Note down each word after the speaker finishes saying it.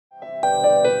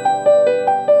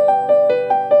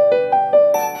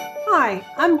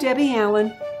I'm Debbie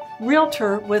Allen,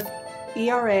 Realtor with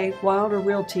ERA Wilder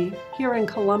Realty here in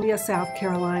Columbia, South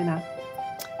Carolina.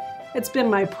 It's been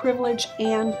my privilege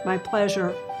and my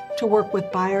pleasure to work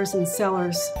with buyers and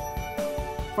sellers,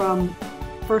 from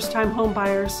first-time home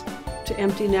buyers to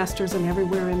empty nesters and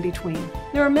everywhere in between.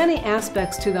 There are many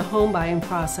aspects to the home buying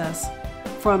process,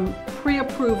 from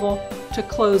pre-approval to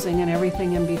closing and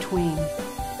everything in between.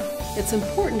 It's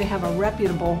important to have a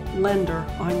reputable lender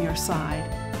on your side.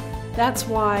 That's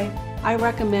why I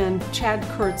recommend Chad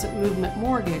Kurtz at Movement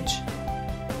Mortgage.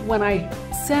 When I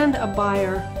send a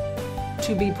buyer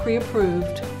to be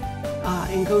pre-approved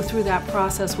and go through that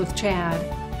process with Chad,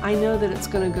 I know that it's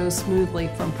going to go smoothly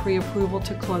from pre-approval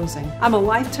to closing. I'm a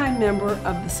lifetime member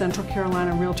of the Central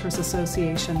Carolina Realtors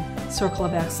Association Circle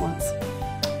of Excellence.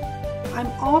 I'm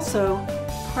also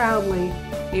proudly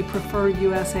a preferred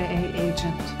USAA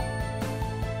agent.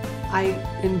 I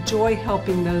enjoy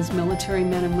helping those military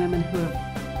men and women who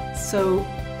have so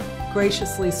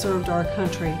graciously served our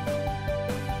country.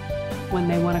 When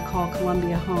they want to call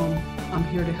Columbia home, I'm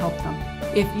here to help them.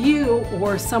 If you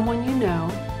or someone you know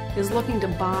is looking to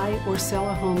buy or sell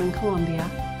a home in Columbia,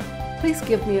 please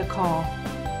give me a call.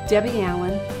 Debbie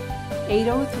Allen,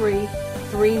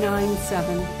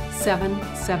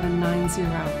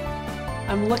 803-397-7790.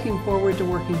 I'm looking forward to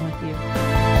working with you.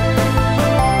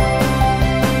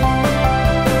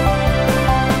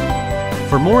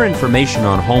 For more information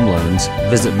on home loans,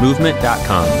 visit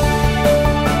movement.com.